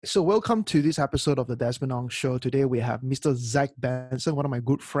So welcome to this episode of the Desmond Ong Show. Today we have Mr. Zach Benson, one of my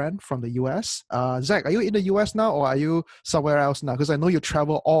good friends from the US. Zach, are you in the US now or are you somewhere else now? Because I know you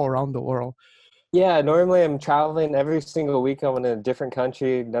travel all around the world. Yeah, normally I'm traveling every single week. I'm in a different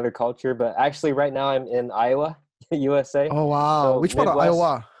country, another culture, but actually right now I'm in Iowa, USA. Oh, wow. So Which part of Midwest,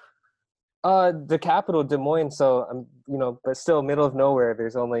 Iowa? the capital, Des Moines. So but still middle of nowhere.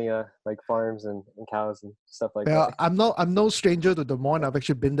 There's only like farms and cows and stuff like Well, that. I'm no stranger to Des Moines. I've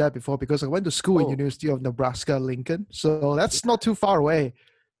actually been there before because I went to school in Oh, University of Nebraska, Lincoln. So that's not too far away.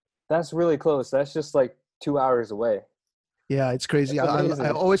 that's really close. That's just like 2 hours away. Yeah, it's crazy. That's I amazing.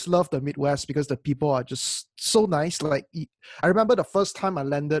 always love the Midwest because the people are just so nice. I remember the first time I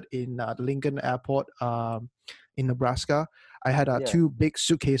landed in the Lincoln Airport in Nebraska. I had Yeah, two big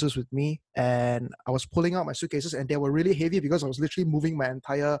suitcases with me, and I was pulling out my suitcases, and they were really heavy because I was literally moving my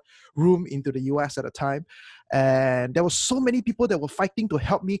entire room into the US at the time. And there were so many people that were fighting to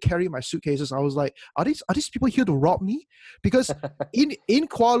help me carry my suitcases. I was like, are these people here to rob me? Because in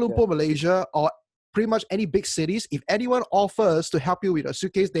Kuala yeah, Lumpur, Malaysia, or pretty much any big cities, if anyone offers to help you with a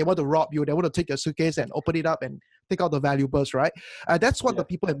suitcase, they want to rob you. They want to take your suitcase and open it up and take out the valuables, right? That's what yeah. the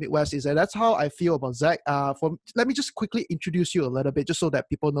people in Midwest is, and that's how I feel about Zach. Let me just quickly introduce you a little bit, just so that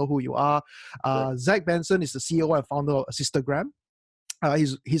people know who you are. Sure. Zach Benson is the CEO and founder of Sistagram.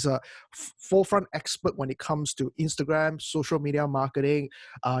 He's a forefront expert when it comes to Instagram, social media marketing.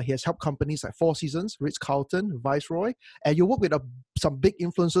 He has helped companies like Four Seasons, Ritz-Carlton, Viceroy, and you work with some big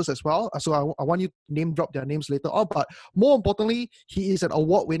influencers as well. So I want you to name drop their names later on. But more importantly, he is an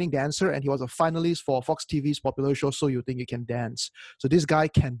award-winning dancer, and he was a finalist for Fox TV's popular show So You Think You Can Dance. So this guy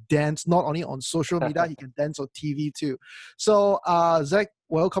can dance not only on social media, he can dance on TV too. So Zach,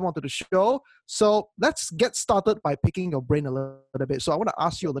 welcome onto the show. So let's get started by picking your brain a little bit. So I want to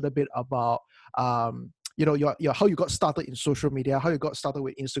ask you a little bit about, your how you got started in social media, how you got started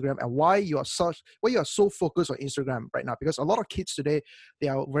with Instagram, and why you are so focused on Instagram right now. Because a lot of kids today, they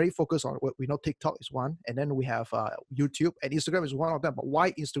are very focused on what we know. TikTok is one, and then we have YouTube, and Instagram is one of them. But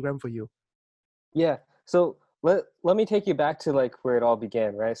why Instagram for you? Yeah. So let me take you back to like where it all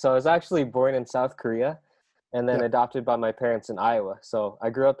began, right? So I was actually born in South Korea and then Yep. adopted by my parents in Iowa. So I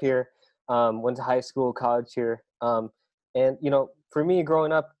grew up here, went to high school, college here. And for me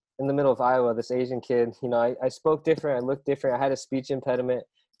growing up in the middle of Iowa, this Asian kid, I spoke different, I looked different, I had a speech impediment,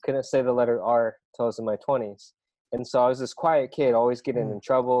 couldn't say the letter R till I was in my 20s. And so I was this quiet kid, always getting Mm, in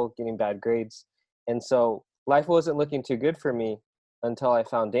trouble, getting bad grades. And so life wasn't looking too good for me until I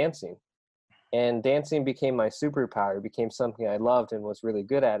found dancing, and dancing became my superpower. It became something I loved and was really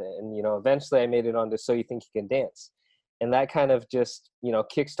good at it. And eventually I made it onto So You Think You Can Dance, and that kind of just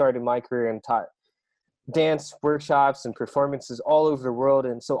kickstarted my career and taught dance workshops and performances all over the world.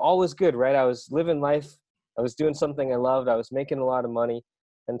 And so all was good, right? I was living life, I was doing something I loved, I was making a lot of money,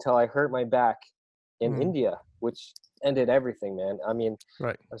 until I hurt my back in mm, India, which ended everything, man. I mean,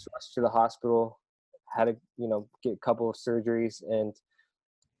 right. I was rushed to the hospital, had to get a couple of surgeries, and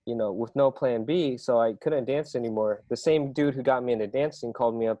with no plan B, so I couldn't dance anymore. The same dude who got me into dancing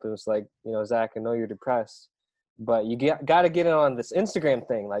called me up and was like, Zach, I know you're depressed, but you got to get in on this Instagram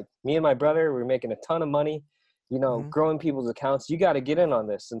thing. Like, me and my brother, we're making a ton of money, Mm-hmm. growing people's accounts. You got to get in on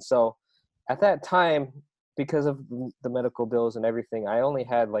this. And so at that time, because of the medical bills and everything, I only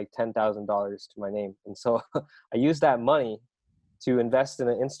had like $10,000 to my name. And so I used that money to invest in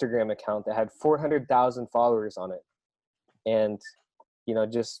an Instagram account that had 400,000 followers on it. And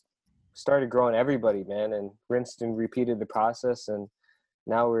just started growing everybody, man, and rinsed and repeated the process. And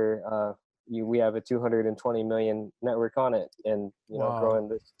now we have a 220 million network on it, and Wow. growing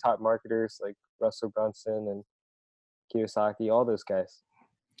the top marketers like Russell Brunson and Kiyosaki, all those guys.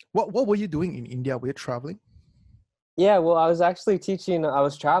 What were you doing in India? Were you traveling? Yeah, well, I was actually teaching. I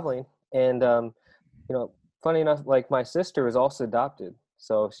was traveling, and you know, funny enough, like my sister was also adopted,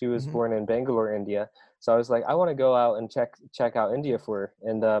 so she was Mm-hmm. born in Bangalore, India. So I was like, I want to go out and check out India for her,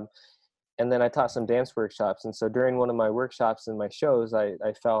 and then I taught some dance workshops. And so during one of my workshops and my shows, I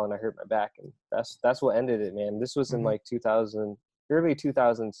fell and I hurt my back, and that's what ended it, man. This was in Mm-hmm. like 2000, early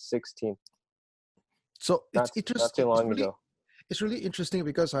 2016, So it's not interesting. too long ago. It's really interesting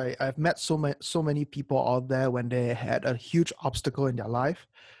because I've met so many people out there when they had a huge obstacle in their life,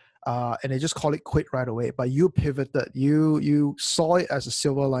 and they just call it quit right away. But you pivoted. You saw it as a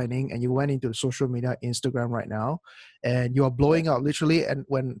silver lining, and you went into social media, Instagram right now, and you are Yeah, blowing out literally. And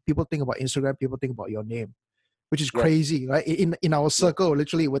when people think about Instagram, people think about your name, which is yes, crazy, right? In our yeah, circle,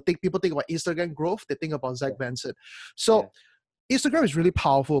 literally, when people think about Instagram growth, they think about Zach yeah, Benson. yeah, So Instagram is really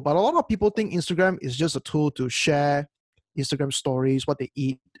powerful, but a lot of people think Instagram is just a tool to share Instagram stories, what they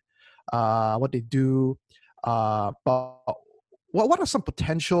eat, what they do. But what are some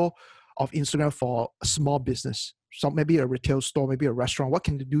potential of Instagram for a small business? So maybe a retail store, maybe a restaurant. What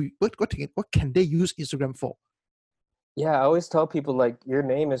can they do? What can they use Instagram for? Yeah, I always tell people like your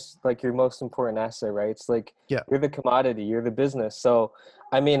name is like your most important asset, right? It's like Yeah, you're the commodity, you're the business. So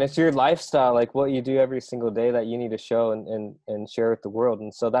I mean, it's your lifestyle, like what you do every single day that you need to show and share with the world.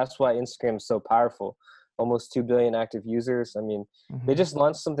 And so that's why Instagram is so powerful. Almost 2 billion active users. I mean, they hmm just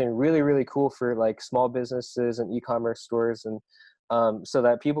launched something really, really cool for like small businesses and e-commerce stores, and so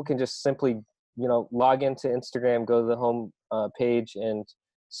that people can just simply, log into Instagram, go to the home page, and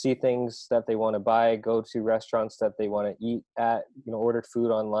see things that they want to buy, go to restaurants that they want to eat at, order food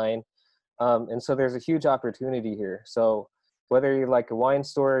online. And so there's a huge opportunity here. So whether you're like a wine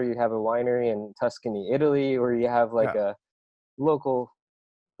store, you have a winery in Tuscany, Italy, or you have like yeah, a local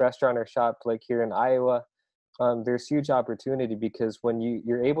restaurant or shop like here in Iowa, there's huge opportunity because when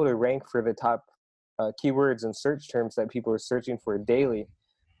you're able to rank for the top keywords and search terms that people are searching for daily,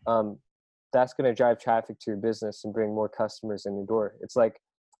 um, that's going to drive traffic to your business and bring more customers in your door. It's like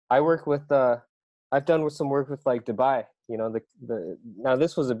I work with I've done with some work with like Dubai. The now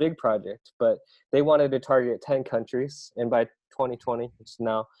this was a big project, but they wanted to target 10 countries, and by 2020, which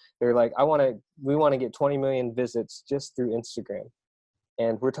now they're like, we want to get 20 million visits just through Instagram,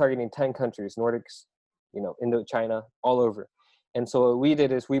 and we're targeting 10 countries, Nordics, Indochina, all over. And so what we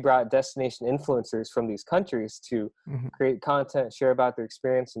did is we brought destination influencers from these countries to hmm create content, share about their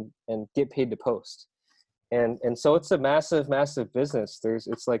experience, and get paid to post. And so it's a massive, massive business.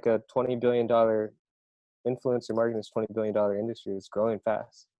 It's like a $20 billion influencer marketing, is $20 billion industry. It's growing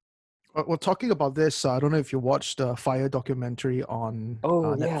fast. Well, talking about this, I don't know if you watched the Fire documentary on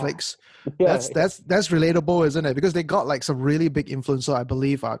Oh yeah, Netflix. yeah. That's relatable, isn't it? Because they got like some really big influencer, I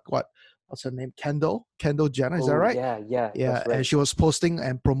believe. What's her name? Kendall Jenner, is that Oh right? yeah, yeah. Yeah, That's and right. she was posting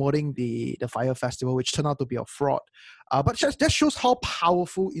and promoting the Fire Festival, which turned out to be a fraud. But just that shows how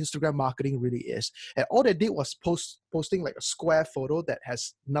powerful Instagram marketing really is. And all they did was posting like a square photo that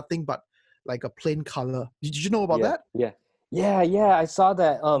has nothing but like a plain color. Did you know about Yeah, that? yeah, yeah, yeah. I saw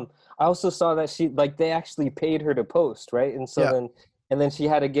that. I also saw that they actually paid her to post, right? And so Yeah, then she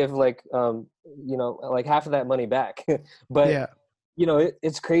had to give like like half of that money back. But yeah.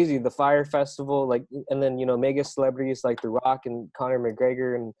 it's crazy. The Fire Festival, like, and then mega celebrities like The Rock and Conor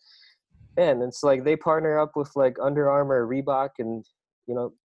McGregor, and it's like they partner up with like Under Armour, Reebok, and you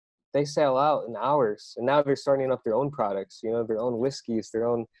know they sell out in hours. And now they're starting up their own products, their own whiskeys, their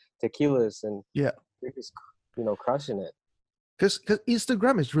own tequilas, and Yeah, they're just crushing it. because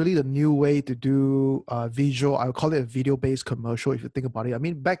Instagram is really the new way to do visual. I would call it a video-based commercial. If you think about it, I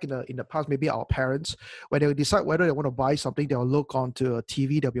mean, back in the past, maybe our parents, when they decide whether they want to buy something, they'll look onto a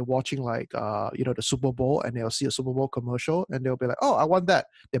TV. They'll be watching like the Super Bowl, and they'll see a Super Bowl commercial, and they'll be like, "Oh, I want that."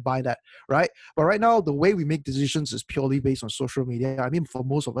 They buy that, right? But right now, the way we make decisions is purely based on social media. I mean, for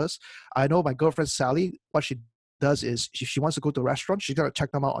most of us, I know my girlfriend Sally, what she does is she wants to go to a restaurant, she's gonna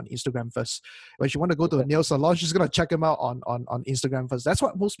check them out on Instagram first. When she want to go to a Yeah, nail salon, she's gonna check them out on Instagram first. That's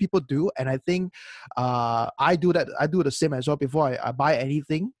what most people do, and I think I do that. I do the same as well before I buy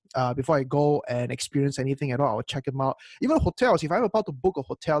anything. Before I go and experience anything at all, I will check them out. Even hotels, if I'm about to book a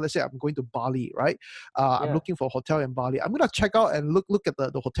hotel, let's say I'm going to Bali, right? I'm yeah, looking for a hotel in Bali. I'm gonna check out and look at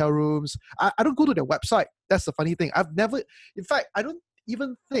the hotel rooms. I don't go to their website. That's the funny thing. I've never, in fact, I don't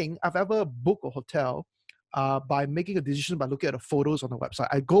even think I've ever booked a hotel by making a decision by looking at the photos on the website.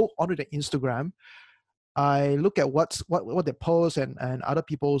 I go onto the Instagram. I look at what they post and other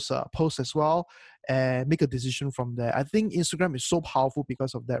people's posts as well, and make a decision from there. I think Instagram is so powerful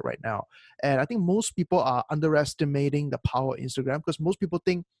because of that right now, and I think most people are underestimating the power of Instagram because most people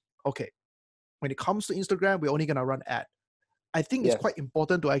think, okay, when it comes to Instagram, we're only gonna run ad. I think it's quite yes,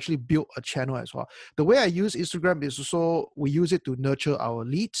 important to actually build a channel as well. The way I use Instagram is also we use it to nurture our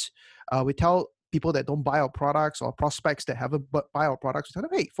leads. We tell people that don't buy our products or prospects that haven't buy our products, we tell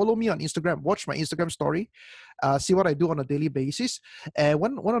them, hey, follow me on Instagram, watch my Instagram story, see what I do on a daily basis. And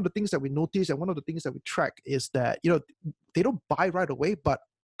one of the things that we notice and one of the things that we track is that they don't buy right away, but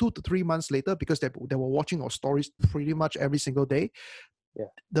 2 to 3 months later, because they were watching our stories pretty much every single day, yeah.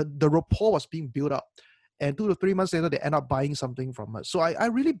 the rapport was being built up, and 2 to 3 months later they end up buying something from us. So I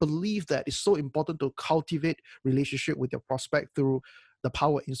really believe that it's so important to cultivate relationship with your prospect through the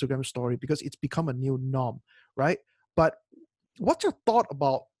power of Instagram story, because it's become a new norm, right? But what's your thought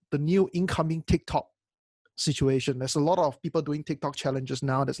about the new incoming TikTok situation? There's a lot of people doing TikTok challenges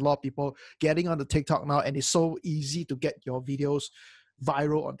now. There's a lot of people getting on the TikTok now, and it's so easy to get your videos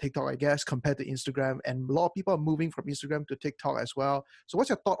viral on TikTok, I guess, compared to Instagram. And a lot of people are moving from Instagram to TikTok as well. So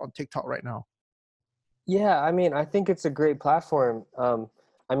what's your thought on TikTok right now? Yeah, I mean, I think it's a great platform.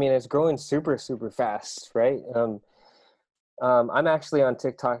 I mean, it's growing super, super fast, right? I'm actually on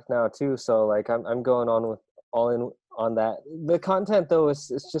TikTok now too, so like I'm going on with all in on that. The content though is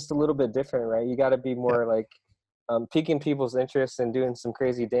just a little bit different, right? You got to be Yeah, more like piquing people's interest and doing some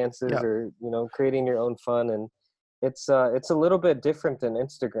crazy dances, yeah. or creating your own fun, and it's a little bit different than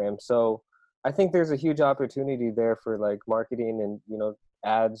Instagram. So I think there's a huge opportunity there for like marketing and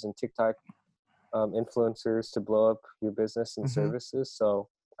ads and TikTok influencers to blow up your business and Hmm. services. So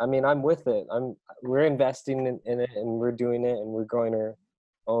I mean, I'm with it. We're investing in it, and we're doing it, and we're growing our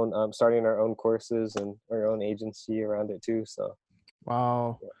own, starting our own courses and our own agency around it too. So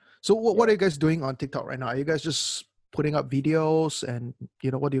Wow. So what yeah, are you guys doing on TikTok right now? Are you guys just putting up videos and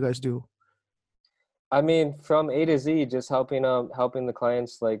what do you guys do? I mean, from A to Z, just helping the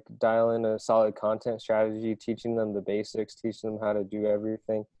clients like dial in a solid content strategy, teaching them the basics, teaching them how to do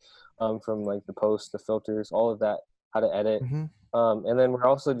everything, from like the post, the filters, all of that, how to edit, Hmm. and then we're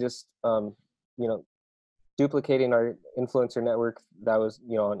also just you know duplicating our influencer network that was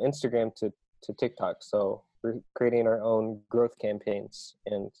on Instagram to TikTok. So we're creating our own growth campaigns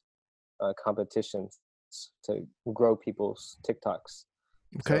and competitions to grow people's TikToks.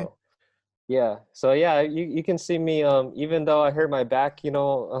 Okay. So yeah, so yeah, you can see me. Even though I hurt my back,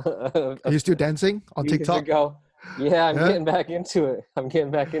 Are a you still dancing on few years TikTok? ago. Yeah, I'm Yeah. getting back into it. I'm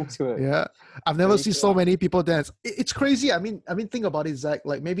getting back into it. Yeah, I've So never you seen can, so many people dance. It's crazy. I mean, think about it, Zach.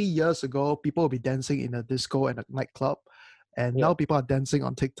 Like maybe years ago, people would be dancing in a disco and a nightclub, and yeah, now people are dancing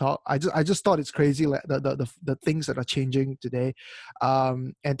on TikTok. I just thought it's crazy, like the things that are changing today.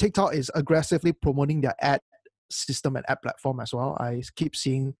 And TikTok is aggressively promoting their ad system and ad platform as well. I keep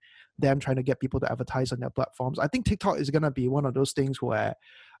seeing them trying to get people to advertise on their platforms. I think TikTok is gonna be one of those things where,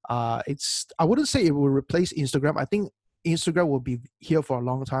 I wouldn't say it will replace Instagram. I think Instagram will be here for a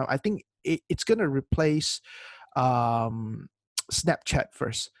long time. I think it's going to replace um, Snapchat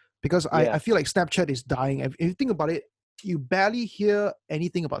first, because I yeah, feel like Snapchat is dying. If you think about it, you barely hear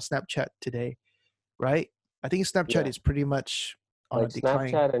anything about Snapchat today, right? I think Snapchat yeah. is pretty much on a Like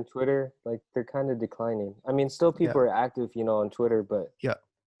decline. Snapchat and Twitter, like they're kind of declining. I mean, still Yeah, people are active, on Twitter, but yeah,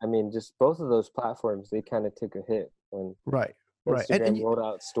 I mean, just both of those platforms, they kind of took a hit when right, right, Instagram rolled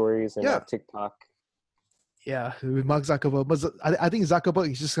out stories and now yeah. TikTok. Yeah, with Mark Zuckerberg. But I think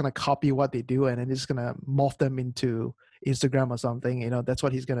Zuckerberg is just gonna copy what they do and then just gonna morph them into Instagram or something. That's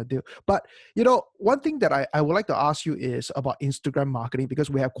what he's gonna do. But one thing that I would like to ask you is about Instagram marketing, because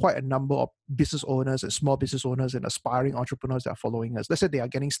we have quite a number of business owners and small business owners and aspiring entrepreneurs that are following us. Let's say they are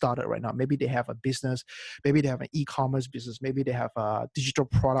getting started right now. Maybe they have a business, maybe they have an e-commerce business, maybe they have a digital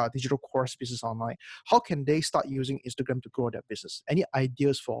product, digital course business online. How can they start using Instagram to grow their business? Any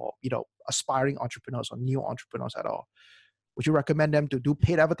ideas for aspiring entrepreneurs or new entrepreneurs at all? Would you recommend them to do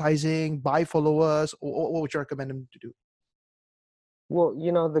paid advertising, buy followers, or what would you recommend them to do? Well,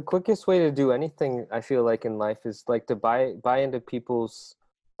 the quickest way to do anything, I feel like, in life is like to buy into people's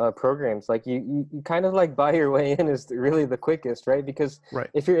programs. Like you kind of like buy your way in is really the quickest, right? Because Right.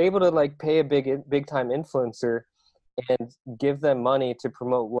 if you're able to like pay a big time influencer and give them money to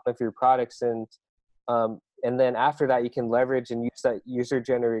promote one of your products, and then after that you can leverage and use that user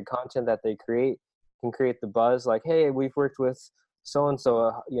generated content that they can create the buzz. Like, hey, we've worked with so and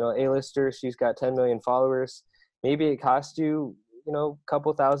so, A-lister, she's got 10 million followers. Maybe it cost you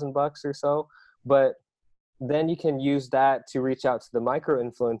couple $1,000 or so, but then you can use that to reach out to the micro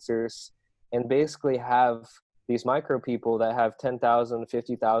influencers and basically have these micro people that have 10,000,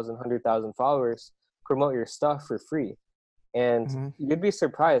 50,000, 100,000 followers promote your stuff for free. And Mm-hmm. you'd be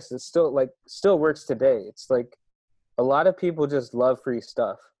surprised, it's still works today. It's like a lot of people just love free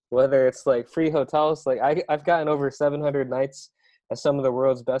stuff, whether it's like free hotels. Like I've gotten over 700 nights at some of the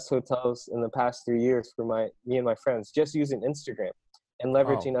world's best hotels in the past 3 years for me and my friends, just using Instagram and Wow.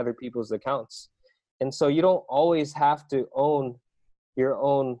 leveraging other people's accounts. And so you don't always have to own your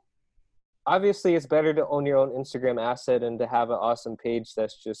own. Obviously it's better to own your own Instagram asset and to have an awesome page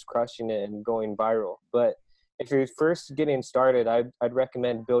that's just crushing it and going viral. But if you're first getting started, I'd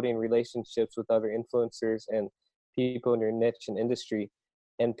recommend building relationships with other influencers and people in your niche and industry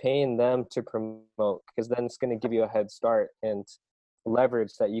and paying them to promote, because then it's going to give you a head start and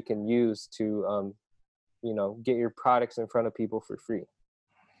leverage that you can use to get your products in front of people for free.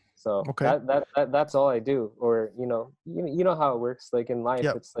 So Okay. that's all I do. Or you know how it works. Like in life,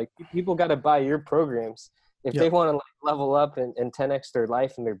 Yep. it's like people got to buy your programs if they Yep. want to like level up and 10x their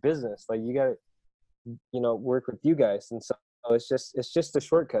life and their business. Like you got to work with you guys. And so it's just a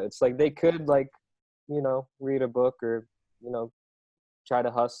shortcut. It's like they could like read a book or you know try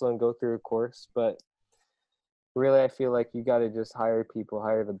to hustle and go through a course, but really I feel like you got to just hire people,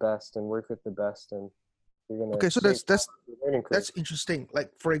 hire the best and work with the best, and You're going to Okay, so save that's time on the learning curve. that's interesting. Like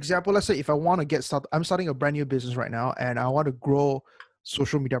for example, let's say if I want to get started, I'm starting a brand new business right now, and I want to grow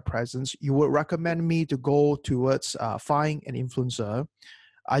social media presence. You would recommend me to go towards find an influencer.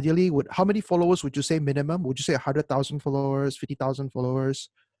 Ideally, with how many followers would you say minimum? Would you say 100,000 followers, 50,000 followers?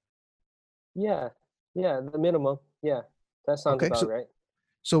 Yeah. Yeah. The minimum. Yeah. That sounds Okay, about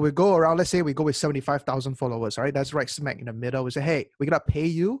so right. we go around. Let's say we go with 75,000 followers. Right, that's right smack in the middle. We say, hey, we're gonna pay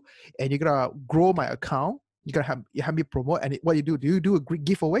you, and you're gonna grow my account. You're gonna have me promote, and what you do a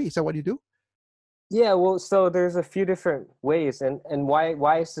giveaway? Is that what you do? Yeah, well, so there's a few different ways, and why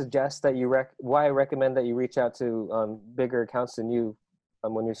I suggest that why I recommend that you reach out to bigger accounts than you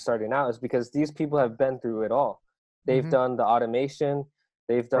when you're starting out is because these people have been through it all. They've Mm-hmm. done the automation,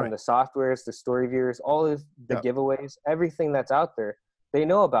 they've done Right. the softwares, the story viewers, all of the Yeah. giveaways, everything that's out there. They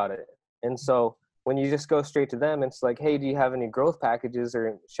know about it, and so when you just go straight to them, it's like, hey, do you have any growth packages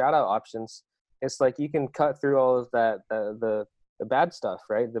or shout out options? It's like you can cut through all of that the bad stuff,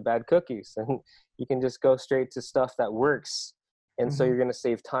 right? The bad cookies, and you can just go straight to stuff that works, and so Mm-hmm. you're going to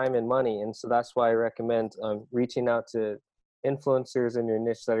save time and money. And so that's why I recommend reaching out to influencers in your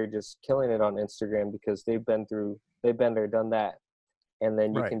niche that are just killing it on Instagram, because they've been there, done that, and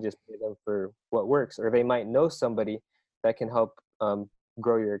then you Right. can just pay them for what works, or they might know somebody that can help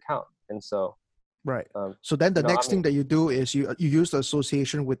grow your account. And so Right. um, So then the I next mean, thing that you do is you use the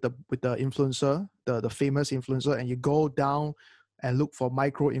association with the influencer, the famous influencer, and you go down and look for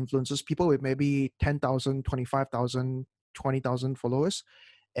micro influencers, people with maybe 10,000, 25,000, 20,000 followers,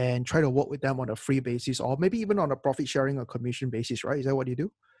 and try to work with them on a free basis, or maybe even on a profit sharing or commission basis, right? Is that what you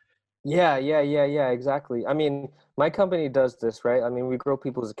do? yeah, exactly. I mean, my company does this, right? I mean, we grow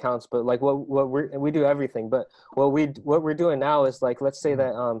people's accounts, but like we do everything. But what we're doing now is like, let's say Mhm.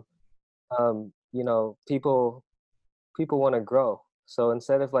 that people want to grow. So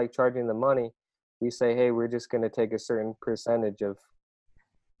instead of like charging the money, we say, hey, we're just going to take a certain percentage of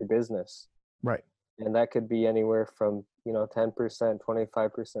your business, Right. and that could be anywhere from 10%,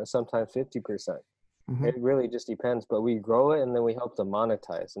 25%, sometimes 50%. Hmm. It really just depends, but we grow it and then we help them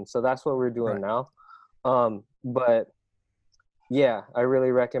monetize. And so that's what we're doing Right. now. But yeah, I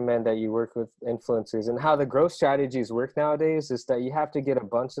really recommend that you work with influencers. And how the growth strategies work nowadays is that you have to get a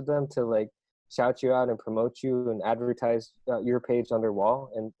bunch of them to like shout you out and promote you and advertise your page on their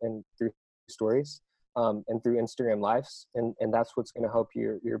wall and through stories and through Instagram lives. And that's what's going to help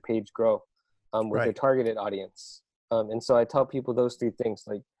your page grow with a Right. targeted audience. And so I tell people those three things,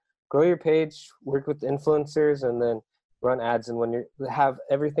 like grow your page, work with influencers, and then run ads. And when you have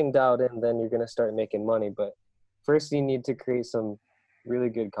everything dialed in, then you're going to start making money. But first you need to create some really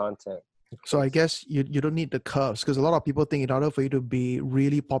good content, So I because guess you don't need the curves, because a lot of people think in order for you to be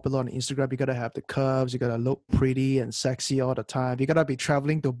really popular on Instagram, you gotta have the curves, you gotta look pretty and sexy all the time. You gotta be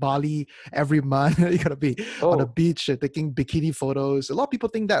traveling to Bali every month. You gotta be on the oh beach taking bikini photos. A lot of people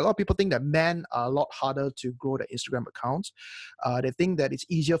think that. A lot of people think that men are a lot harder to grow their Instagram accounts. They think that it's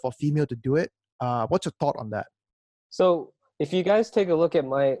easier for female to do it. What's your thought on that? so if you guys take a look at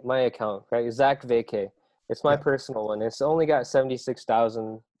my account, right, Zach Vacay, it's my Yeah. personal one. It's only got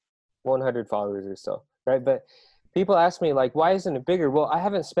 76,100 followers or so, right? But people ask me like, why isn't it bigger? Well, I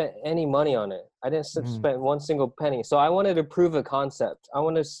haven't spent any money on it. I didn't Mm, spend one single penny. So I wanted to prove a concept. I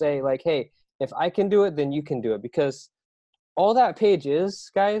want to say like, hey, if I can do it, then you can do it, because all that page is,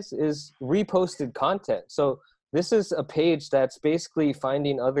 guys, is reposted content. So this is a page that's basically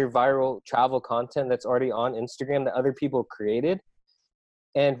finding other viral travel content that's already on Instagram that other people created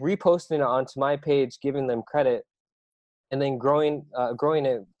and reposting it onto my page, giving them credit, and then growing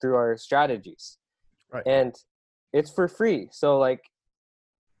it through our strategies. right. And it's for free. So like,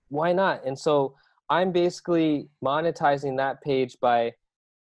 why not? And so I'm basically monetizing that page by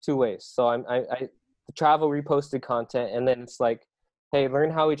two ways. So I travel reposted content, and then it's like, hey,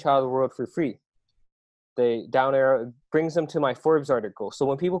 learn how we travel the world for free. They down arrow brings them to my Forbes article. So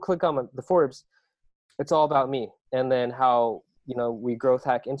when people click on the Forbes, it's all about me, and then how we growth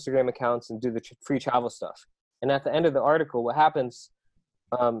hack Instagram accounts and do the free travel stuff. And at the end of the article, what happens,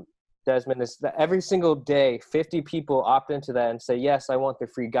 um, Desmond, is that every single day, 50 people opt into that and say, yes, I want the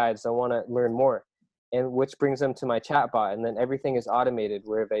free guides. I want to learn more. And which brings them to my chatbot. And then everything is automated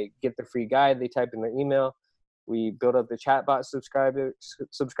where they get the free guide, they type in their email, we build up the chatbot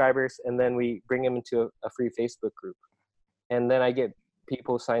subscribers, and then we bring them into a free Facebook group. And then I get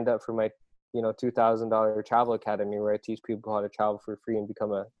people signed up for my, $2,000 travel academy where I teach people how to travel for free and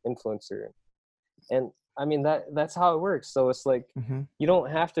become an influencer. And I mean that's how it works. So it's like, Mm-hmm. you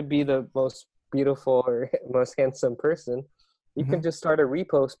don't have to be the most beautiful or most handsome person. You Mm-hmm. can just start a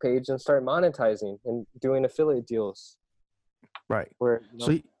repost page and start monetizing and doing affiliate deals Right. where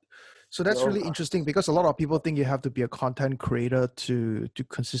So So that's really interesting because a lot of people think you have to be a content creator to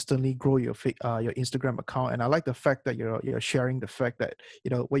consistently grow your Instagram account. And I like the fact that you're sharing the fact that,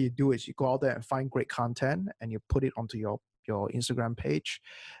 what you do is you go out there and find great content and you put it onto your Instagram page,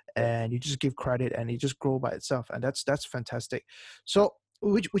 Yeah. and you just give credit and it just grow by itself. And that's fantastic. So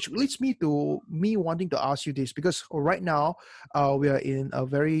which leads me to me wanting to ask you this, because right now we are in a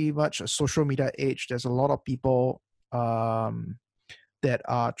very much a social media age. There's a lot of people that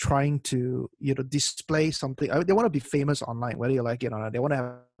are trying to display something. I mean, they want to be famous online, whether you like it or not. They want to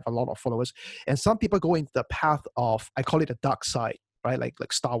have a lot of followers, and some people go into the path of, I call it the dark side, right? Like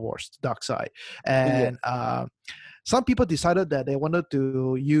Star Wars, dark side. And some people decided that they wanted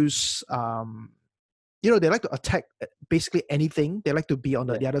to use they like to attack basically anything. They like to be on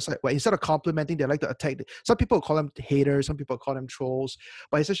the other side. Well, instead of complimenting, they like to attack. Some people call them haters. Some people call them trolls.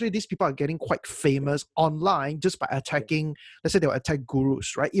 But essentially, these people are getting quite famous online just by attacking. Let's say they'll attack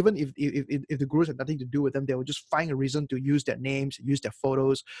gurus, right? Even if the gurus have nothing to do with them, they will just find a reason to use their names, use their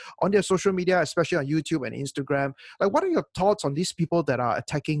photos on their social media, especially on YouTube and Instagram. Like, what are your thoughts on these people that are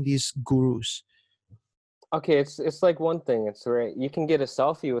attacking these gurus? Okay, it's like one thing. It's right. You can get a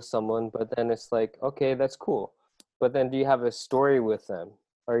selfie with someone, but then it's like, okay, that's cool. But then do you have a story with them?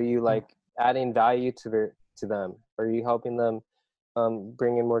 Are you like adding value to them? Are you helping them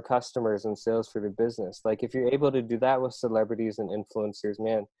bring in more customers and sales for their business? Like, if you're able to do that with celebrities and influencers,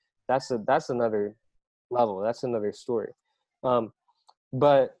 man, that's another level. That's another story.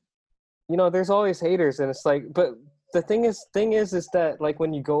 But there's always haters, and it's like, but the thing is that, like,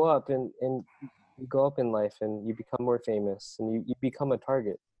 when you go up and you go up in life and you become more famous and you become a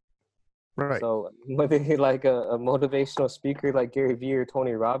target. Right. So whether you're like a motivational speaker like Gary Vee or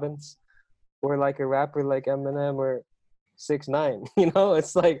Tony Robbins, or like a rapper like Eminem or 6ix9ine,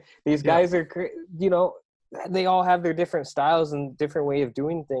 it's like these guys are, they all have their different styles and different way of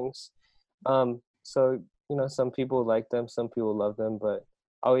doing things. So, some people like them, some people love them, but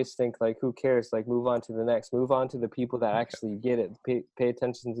I always think, like, who cares? Like, move on to the next. Move on to the people that actually get it. Pay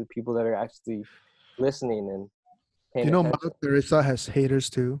attention to people that are actually listening and paying attention. Mother Teresa has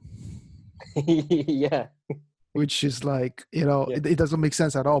haters too. Yeah. Which is like, it doesn't make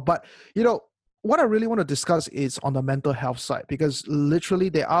sense at all. But, what I really want to discuss is on the mental health side, because literally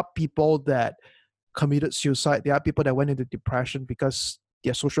there are people that committed suicide. There are people that went into depression because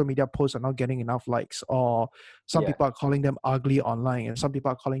their social media posts are not getting enough likes, or some people are calling them ugly online, and some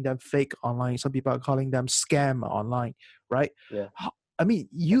people are calling them fake online. Some people are calling them scam online, right? Yeah. I mean,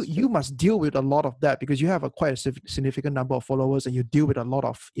 you must deal with a lot of that because you have quite a significant number of followers and you deal with a lot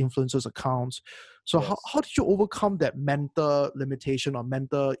of influencers accounts. So how did you overcome that mental limitation or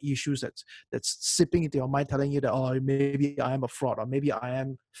mental issues that's sipping into your mind, telling you that, oh, maybe I am a fraud, or maybe I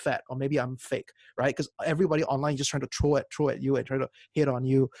am fat, or maybe I'm fake, right? Because everybody online is just trying to throw at you and try to hit on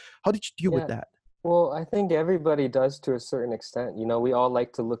you. How did you deal with that? Well, I think everybody does to a certain extent. We all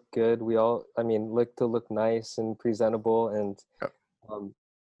like to look good. We all, like to look nice and presentable and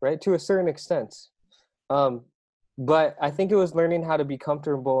right, to a certain extent. But I think it was learning how to be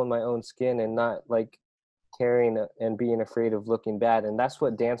comfortable in my own skin and not like caring and being afraid of looking bad. And that's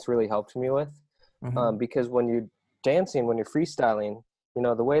what dance really helped me with. Because when you're dancing, when you're freestyling,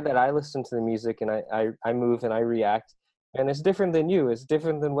 the way that I listen to the music and I move and I react, and it's different than you. It's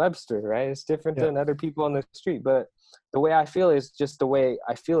different than Webster, right? It's different than other people on the street. But the way I feel is just the way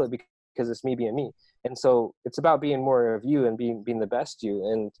I feel it because it's me being me. And so it's about being more of you and being the best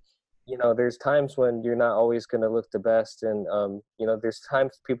you. And, there's times when you're not always going to look the best. And, there's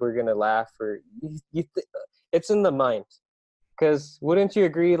times people are going to laugh or it's in the mind. Because wouldn't you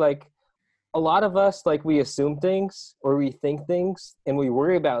agree, like, a lot of us, like, we assume things or we think things and we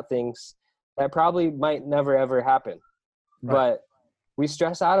worry about things that probably might never, ever happen. Right. But we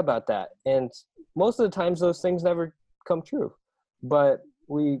stress out about that. And most of the times those things never come true. But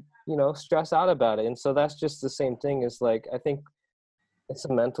we, stress out about it. And so that's just the same thing as, like, I think it's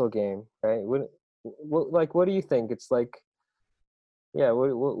a mental game, right? What do you think? It's like,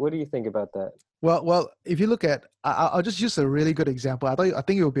 what do you think about that? Well, if you look at, I'll just use a really good example. I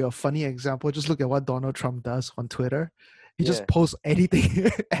think it would be a funny example. Just look at what Donald Trump does on Twitter. He just posts anything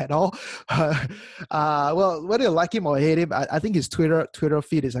at all. Well, whether you like him or hate him, I think his Twitter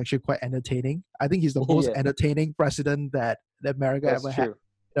feed is actually quite entertaining. I think he's the most entertaining president that America ever had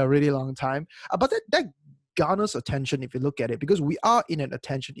in a really long time. But that garners attention if you look at it, because we are in an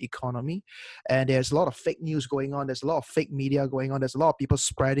attention economy and there's a lot of fake news going on. There's a lot of fake media going on. There's a lot of people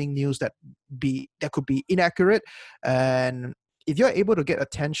spreading news that could be inaccurate. And if you're able to get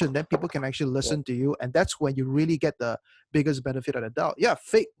attention, then people can actually listen to you. And that's when you really get the biggest benefit of the doubt. Yeah,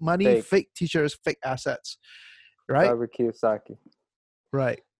 fake money, fake teachers, fake assets, right? Robert Kiyosaki.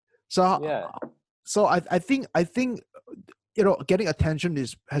 Right. So, Yeah. I think getting attention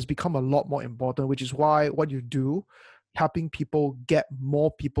has become a lot more important, which is why what you do, helping people get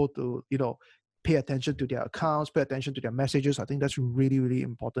more people to pay attention to their accounts, pay attention to their messages. I think that's really, really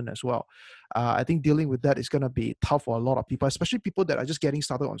important as well. I think dealing with that is going to be tough for a lot of people, especially people that are just getting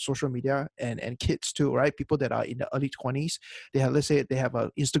started on social media, and kids too, right? People that are in the early 20s, let's say they have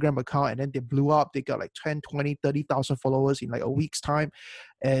an Instagram account and then they blew up, they got like 10, 20, 30,000 followers in like a week's time,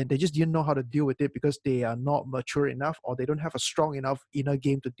 and they just didn't know how to deal with it because they are not mature enough, or they don't have a strong enough inner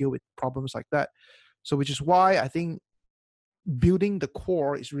game to deal with problems like that. So which is why I think building the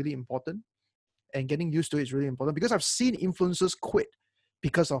core is really important, and getting used to it is really important, because I've seen influencers quit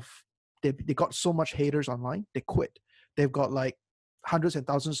because of they got so much haters online. They quit. They've got like hundreds and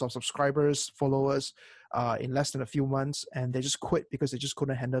thousands of subscribers, followers in less than a few months, and they just quit because they just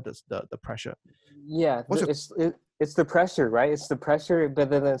couldn't handle the pressure. Yeah, What's your it's the pressure, right? It's the pressure, but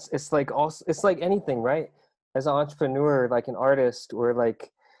then it's like also it's like anything, right? As an entrepreneur, like an artist, or like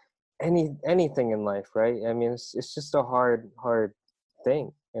anything in life, right? I mean, it's just a hard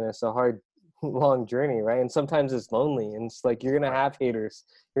thing, and it's a hard long journey, right? And sometimes it's lonely, and it's like you're gonna right? have haters,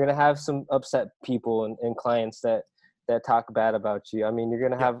 you're gonna have some upset people and clients that talk bad about you. I mean, you're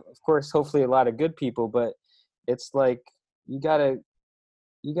gonna Yeah. have, of course, hopefully a lot of good people, but it's like you gotta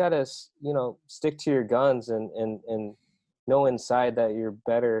stick to your guns and know inside that you're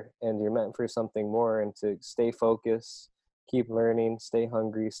better and you're meant for something more, and to stay focused, keep learning, stay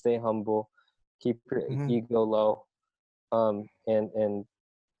hungry, stay humble, keep your Mm-hmm. ego low, and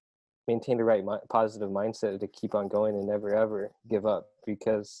maintain the right positive mindset to keep on going and never ever give up.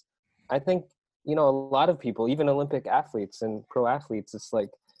 Because I think a lot of people, even Olympic athletes and pro athletes, it's like,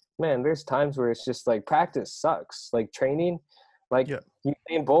 man, there's times where it's just like practice sucks, like training, like Yeah.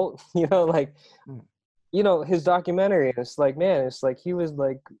 Usain Bolt, like Mm. his documentary, and it's like, man, it's like he was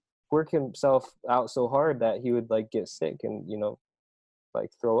like work himself out so hard that he would like get sick and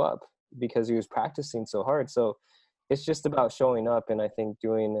like throw up because he was practicing so hard. So it's just about showing up, and I think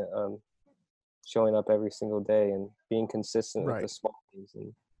showing up every single day and being consistent with the Right. small things,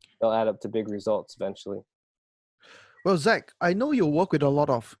 and they'll add up to big results eventually. Well, Zach, I know you work with a lot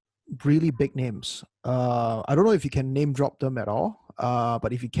of really big names. I don't know if you can name drop them at all,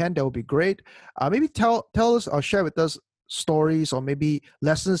 but if you can, that would be great. Maybe tell us or share with us stories or maybe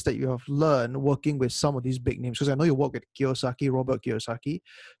lessons that you have learned working with some of these big names. Because I know you work with Robert Kiyosaki.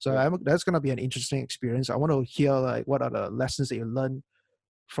 So Yeah. that's going to be an interesting experience. I want to hear like what are the lessons that you learned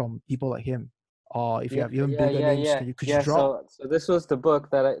from people like him, or if you Yeah, have even yeah, bigger yeah, names, yeah, could you yeah. drop? So this was the book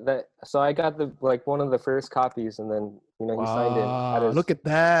so I got the like one of the first copies, and then he signed it Wow, look at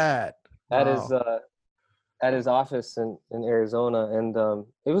that! at his Wow. uh at his office in Arizona, and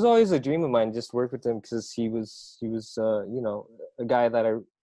it was always a dream of mine just to work with him, because he was a guy that I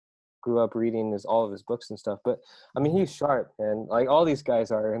grew up reading all of his books and stuff. But I mean, he's sharp, and like all these guys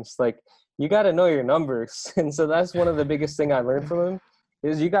are, and it's like you got to know your numbers. And so that's one of the biggest thing I learned from him,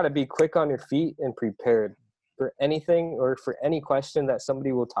 is you got to be quick on your feet and prepared for anything or for any question that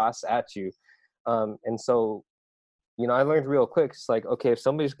somebody will toss at you. And so I learned real quick. It's like, okay, if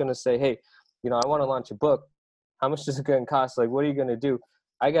somebody's going to say, hey, I want to launch a book, how much is it going to cost? Like, what are you going to do?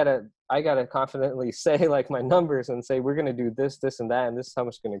 I gotta confidently say like my numbers and say, we're going to do this, this, and that, and this is how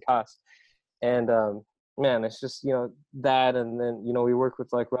much it's going to cost. And man, it's just, that. And then, we work with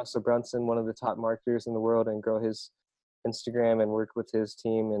like Russell Brunson, one of the top marketers in the world, and grow his Instagram and work with his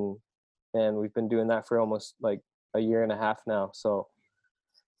team. And we've been doing that for almost like a year and a half now. So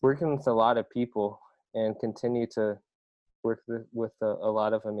working with a lot of people and continue to work with a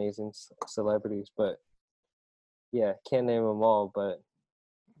lot of amazing celebrities. But yeah, can't name them all, but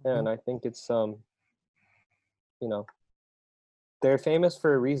yeah, Mhm. and I think it's they're famous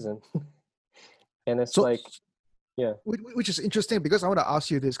for a reason. And it's So, like, yeah, which is interesting, because I want to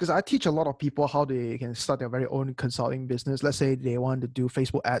ask you this, because I teach a lot of people how they can start their very own consulting business. Let's say they want to do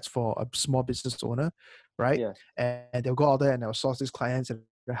Facebook ads for a small business owner, right? yeah, And they'll go out there and they'll source these clients and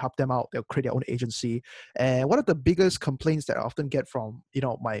they'll help them out. They'll create their own agency. And one of the biggest complaints that I often get from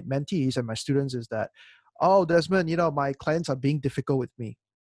my mentees and my students is that, oh, Desmond, my clients are being difficult with me.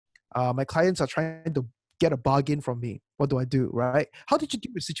 My clients are trying to get a bargain from me. What do I do, right? How did you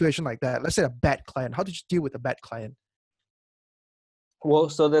deal with a situation like that? Let's say a bad client. How did you deal with a bad client? well,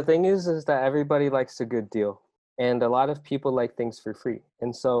 so the thing is that everybody likes a good deal, and a lot of people like things for free.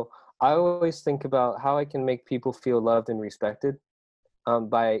 And so I always think about how I can make people feel loved and respected,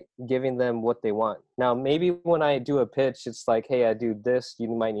 by giving them what they want. Now, maybe when I do a pitch, it's like, hey, I do this, you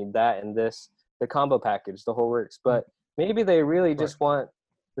might need that and this, the combo package, the whole works. Mm. But maybe they really Right. just want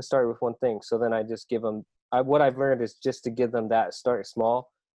to start with one thing. So then I just give them, what I've learned is just to give them that, start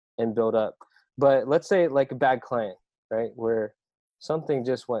small, and build up. But let's say like a bad client, right, where something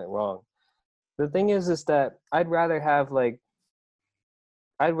just went wrong. The thing is that I'd rather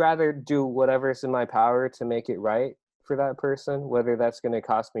do whatever's in my power to make it right for that person, whether that's going to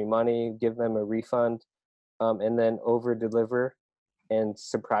cost me money, give them a refund, and then over deliver and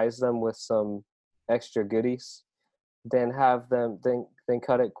surprise them with some extra goodies, than have them then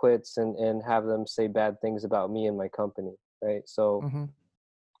cut it quits and have them say bad things about me and my company, right? So Mm-hmm.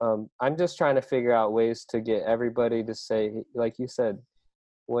 I'm just trying to figure out ways to get everybody to say, like you said,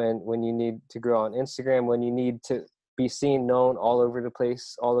 when you need to grow on Instagram, when you need to be seen, known all over the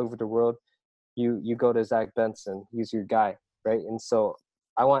place, all over the world, you go to Zach Benson. He's your guy, right? And so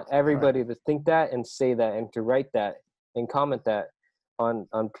I want Right. everybody to think that and say that and to write that and comment that on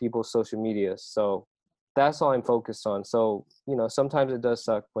people's social media. So that's all I'm focused on. So, you know, sometimes it does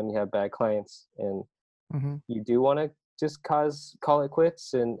suck when you have bad clients and Mm-hmm. you do want to just call it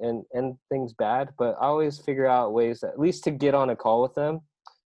quits and end things bad. But I always figure out ways at least to get on a call with them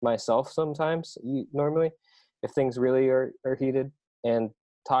myself sometimes, normally, if things really are heated, and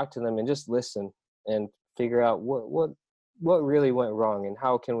talk to them and just listen and figure out what really went wrong and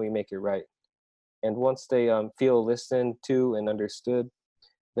how can we make it right. And once they feel listened to and understood,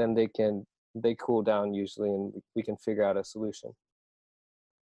 then they cool down usually, and we can figure out a solution.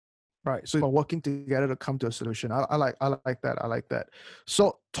 Right. So we're working together to come to a solution. I like that. I like that.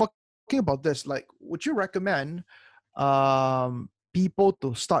 So talking about this, like, would you recommend people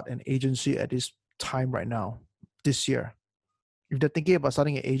to start an agency at this time right now, this year? If they're thinking about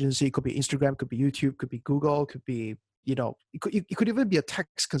starting an agency, it could be Instagram, could be YouTube, could be Google, could be, it could even be a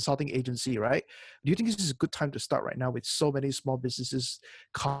tax consulting agency, right? Do you think this is a good time to start right now with so many small businesses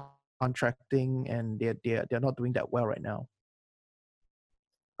contracting and they're not doing that well right now?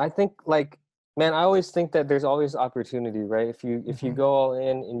 I think, like, man, I always think that there's always opportunity, right? If you Mm-hmm. go all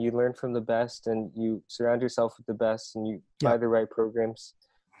in and you learn from the best and you surround yourself with the best and you Yeah. buy the right programs,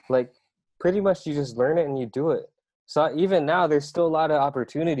 like, pretty much you just learn it and you do it. So even now there's still a lot of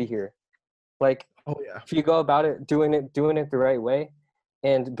opportunity here. Like, Oh yeah. if you go about it doing it the right way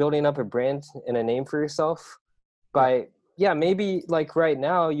and building up a brand and a name for yourself Yeah. by, yeah, maybe like right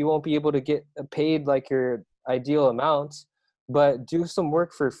now you won't be able to get paid like your ideal amount, but do some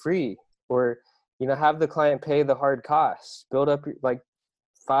work for free, or, you know, have the client pay the hard costs, build up like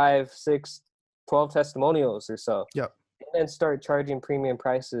 5, 6, 12 testimonials or so, Yeah. and then start charging premium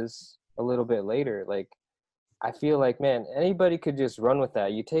prices a little bit later. Like, I feel like, man, anybody could just run with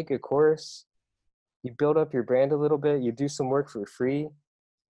that. You take a course, you build up your brand a little bit, you do some work for free,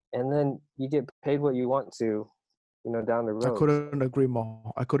 and then you get paid what you want to, down the I road. couldn't agree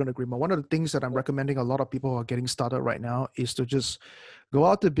more. I couldn't agree more. One of the things that I'm recommending a lot of people who are getting started right now is to just go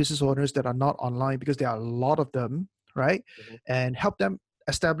out to business owners that are not online, because there are a lot of them, right? Mhm. And help them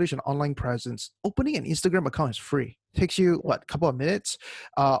establish an online presence. Opening an Instagram account is free. Takes you what, a couple of minutes.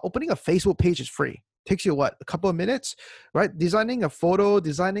 Opening a Facebook page is free. Takes you what, a couple of minutes, right? Designing a photo,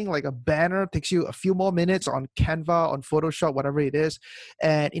 designing like a banner takes you a few more minutes on Canva, on Photoshop, whatever it is.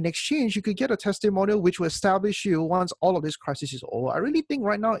 And in exchange, you could get a testimonial which will establish you once all of this crisis is over. I really think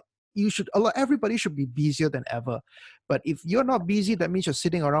right now everybody should be busier than ever. But if you're not busy, that means you're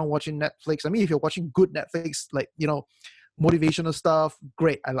sitting around watching Netflix. I mean, if you're watching good Netflix, like, motivational stuff,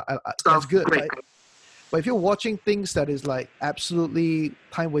 great. That's good. But if you're watching things that is like absolutely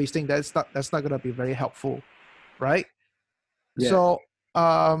time wasting, that's not gonna be very helpful, right? Yeah. So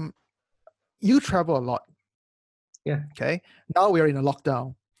you travel a lot. Yeah. Okay. Now we are in a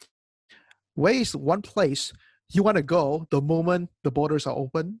lockdown. Where is one place you want to go the moment the borders are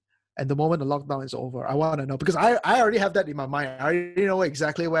open and the moment the lockdown is over? I want to know, because I already have that in my mind. I already know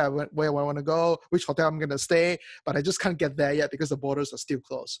exactly where I want to go, which hotel I'm going to stay, but I just can't get there yet because the borders are still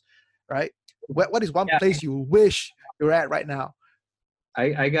closed, right? What is one Yeah. place you wish you're at right now?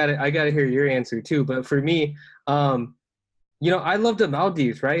 I gotta hear your answer too. But for me, I love the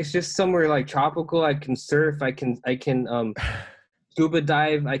Maldives, right? It's just somewhere like tropical. I can surf. I can scuba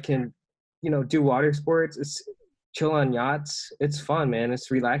dive. I can, do water sports. It's chill on yachts. It's fun, man.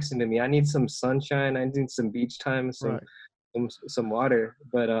 It's relaxing to me. I need some sunshine. I need some beach time, Right. some water.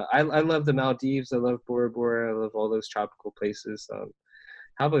 But I love the Maldives. I love Bora Bora. I love all those tropical places.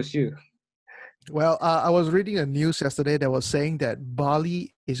 How about you? Well, I was reading a news yesterday that was saying that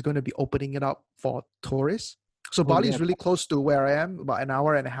Bali is going to be opening it up for tourists. So Oh Bali yeah. is really close to where I am, about an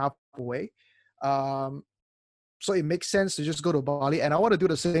hour and a half away. Um, so it makes sense to just go to Bali. And I want to do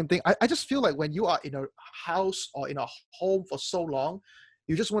the same thing. I just feel like when you are in a house or in a home for so long,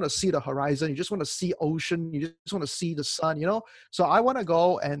 you just want to see the horizon. You just want to see ocean. You just want to see the sun. So I want to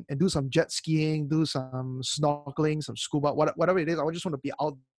go and do some jet skiing, do some snorkeling, some scuba, whatever it is. I just want to be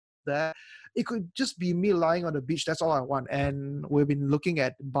out that. It could just be me lying on the beach. That's all I want. And we've been looking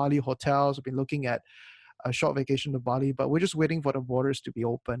at Bali hotels. We've been looking at a short vacation to Bali, but we're just waiting for the borders to be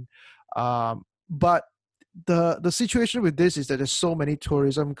open. But the situation with this is that there's so many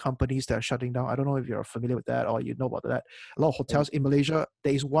tourism companies that are shutting down. I don't know if you're familiar with that or you know about that. A lot of hotels in Malaysia,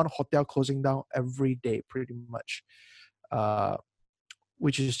 there is one hotel closing down every day, pretty much,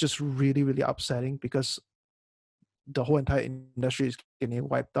 which is just really, really upsetting because the whole entire industry is getting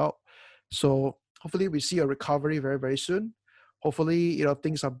wiped out. So hopefully we see a recovery very, very soon. Hopefully,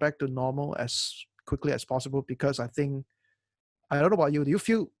 things are back to normal as quickly as possible, because I think, I don't know about you, do you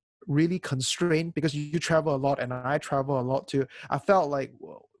feel really constrained because you travel a lot and I travel a lot too? I felt like,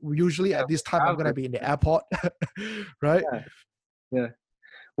 well, usually at this time I'm going to be in the airport, right? Yeah, yeah.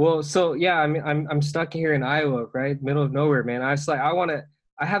 Well, so yeah, I mean, I'm stuck here in Iowa, right, middle of nowhere, man. I was like,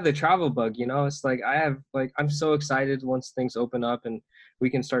 I have the travel bug, It's like I'm so excited once things open up and we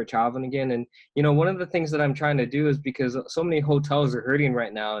can start traveling again. And one of the things that I'm trying to do is, because so many hotels are hurting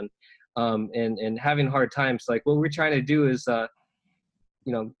right now and having hard times. Like, what we're trying to do is,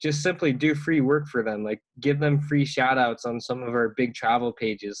 just simply do free work for them, like give them free shout outs on some of our big travel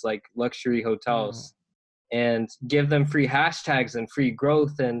pages, like luxury hotels, and give them free hashtags and free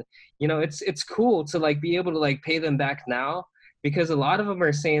growth. And it's cool to like be able to like pay them back now, because a lot of them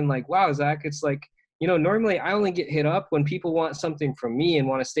are saying like, wow, Zach, it's like, normally I only get hit up when people want something from me and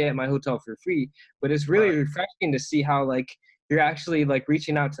want to stay at my hotel for free, but it's really refreshing to see how like you're actually like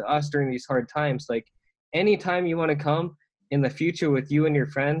reaching out to us during these hard times. Like, anytime you want to come in the future with you and your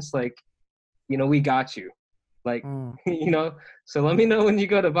friends, like, we got you, like, so let me know when you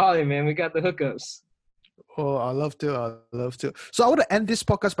go to Bali, man. We got the hookups. Oh, I love to. I love to. So I want to end this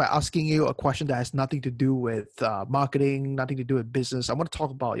podcast by asking you a question that has nothing to do with marketing, nothing to do with business. I want to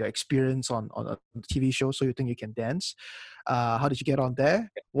talk about your experience on a TV show, So You Think You Can Dance. How did you get on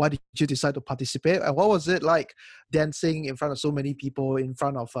there? Why did you decide to participate? And what was it like dancing in front of so many people, in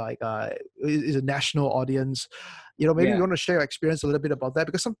front of like is a national audience? Maybe you want to share your experience a little bit about that,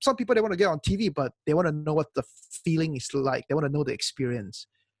 because some people, they want to get on TV, but they want to know what the feeling is like. They want to know the experience.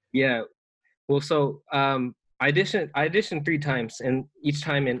 Yeah. Well, so I auditioned 3 times, and each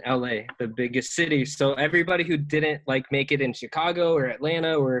time in LA, the biggest city. So everybody who didn't like make it in Chicago or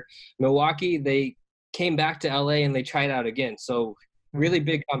Atlanta or Milwaukee, they came back to LA and they tried out again. So really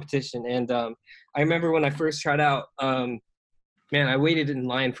big competition. And I remember when I first tried out, man, I waited in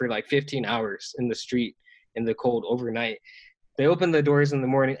line for like 15 hours in the street in the cold overnight. They opened the doors in the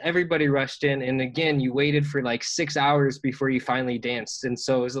morning. Everybody rushed in. And again, you waited for like 6 hours before you finally danced. And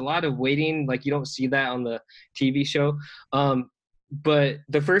so it was a lot of waiting. Like, you don't see that on the TV show. But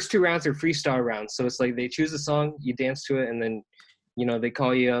the first 2 rounds are freestyle rounds. So it's like they choose a song, you dance to it, and then, they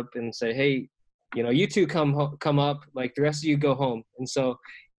call you up and say, hey, you two come up, like the rest of you go home. And so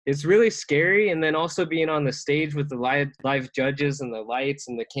it's really scary. And then also being on the stage with the live judges and the lights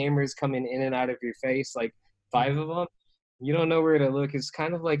and the cameras coming in and out of your face, like 5 of them. You don't know where to look. It's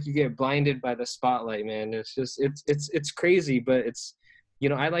kind of like you get blinded by the spotlight, man. It's just, it's crazy, but it's,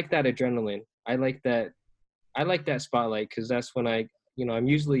 I like that adrenaline. I like that spotlight, because that's when I'm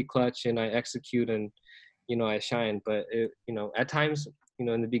usually clutch and I execute and, I shine. But at times,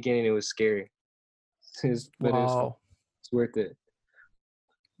 in the beginning it was scary. Wow. It's worth it.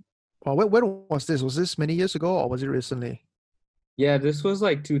 Well, when was this? Was this many years ago or was it recently? Yeah, this was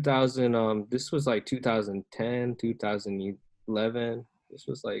like 2010, 2011. This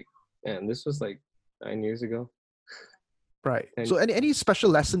was like 9 years ago. Right. So any special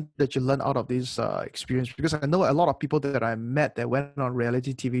lesson that you learned out of this experience? Because I know a lot of people that I met that went on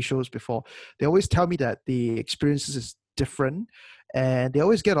reality TV shows before, they always tell me that the experiences is different and they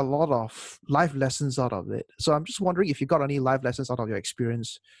always get a lot of life lessons out of it. So I'm just wondering if you got any life lessons out of your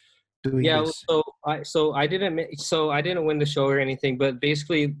experience doing this. I didn't win the show or anything, but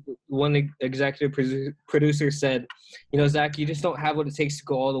basically one executive producer said, Zach, you just don't have what it takes to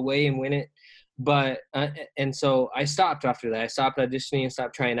go all the way and win it. But and so I stopped after that. I stopped auditioning and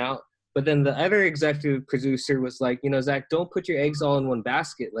stopped trying out. But then the other executive producer was like, Zach, don't put your eggs all in one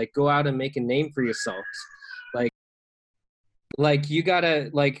basket. Like, go out and make a name for yourselves. Like you gotta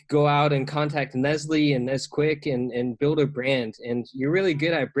like go out and contact Nestle and Nesquik and build a brand. And you're really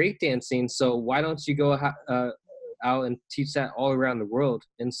good at breakdancing, so why don't you go out and teach that all around the world?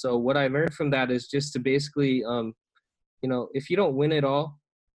 And so what I learned from that is just to basically, if you don't win it all,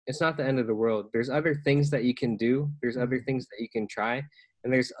 it's not the end of the world. There's other things that you can do. There's other things that you can try.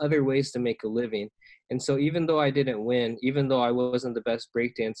 And there's other ways to make a living. And so even though I didn't win, even though I wasn't the best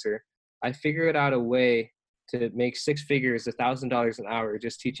breakdancer, I figured out a way to make 6 figures, $1,000 an hour,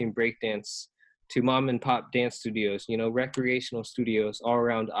 just teaching breakdance to mom and pop dance studios, you know, recreational studios all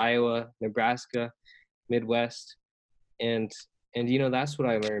around Iowa, Nebraska, Midwest. And you know, that's what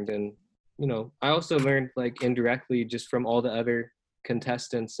I learned. And you know, I also learned like indirectly just from all the other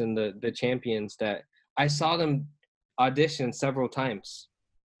contestants and the champions that I saw them audition several times.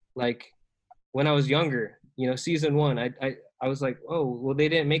 Like when I was younger, you know, season one, I was like, oh, well, they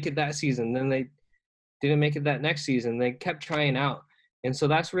didn't make it that season. Then they didn't make it that next season. They kept trying out. And so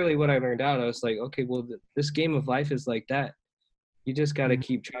that's really what I learned out. I was like, okay, well, this game of life is like that. You just got to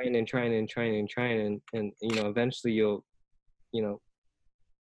keep trying and trying and trying and trying. And, you know, eventually you'll, you know,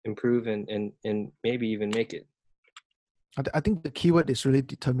 improve and maybe even make it. I think the keyword is really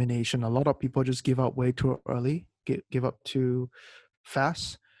determination. A lot of people just give up way too early, give up too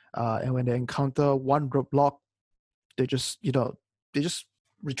fast. And when they encounter one roadblock, they just, you know, they just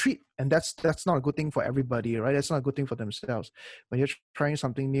retreat. And that's not a good thing for everybody, right? That's not a good thing for themselves. When you're trying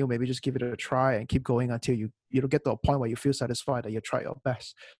something new, maybe just give it a try and keep going until you get to a point where you feel satisfied that you tried your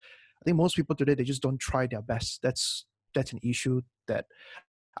best. I think most people today, they just don't try their best. That's an issue that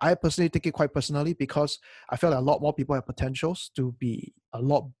I personally take it quite personally, because I feel like a lot more people have potentials to be a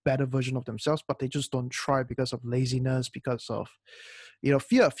lot better version of themselves, but they just don't try because of laziness, because of, you know,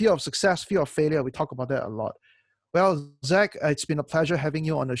 fear of success, fear of failure. We talk about that a lot. Well, Zach, it's been a pleasure having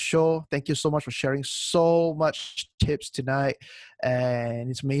you on the show. Thank you so much for sharing so much tips tonight. And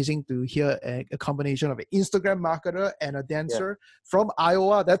it's amazing to hear a combination of an Instagram marketer and a dancer from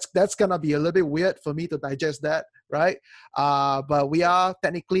Iowa. That's going to be a little bit weird for me to digest that, right? But we are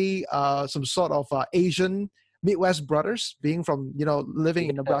technically some sort of Asian Midwest brothers, being from, you know, living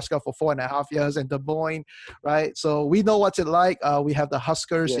in Nebraska for 4.5 years and Des Moines, right? So we know what's it like. We have the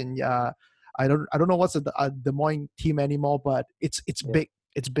Huskers in I don't know what's the Des Moines team anymore, but it's big.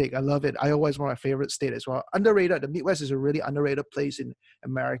 It's big. I love it. Iowa is one of my favorite states as well. Underrated. The Midwest is a really underrated place in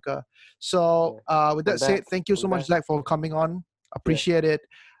America. So with that said, thank you so much, Zach, for coming on. Appreciate it.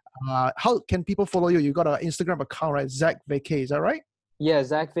 How can people follow you? You got an Instagram account, right? Zach Vacay, is that right? Yeah,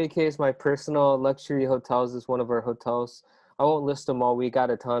 Zach Vacay is my personal luxury hotels, is one of our hotels. I won't list them all. We got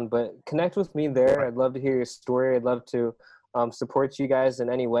a ton, but connect with me there. Right. I'd love to hear your story. I'd love to support you guys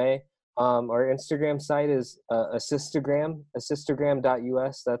in any way. Our Instagram site is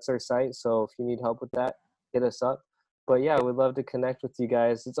assistagram.us. That's our site. So if you need help with that, hit us up. But yeah, we'd love to connect with you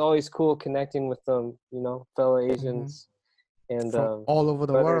guys. It's always cool connecting with you know, fellow Asians and from all over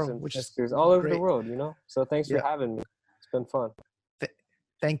the world, which sisters all over the world, you know. So thanks for having me. It's been fun.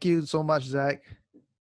 Thank you so much, Zach.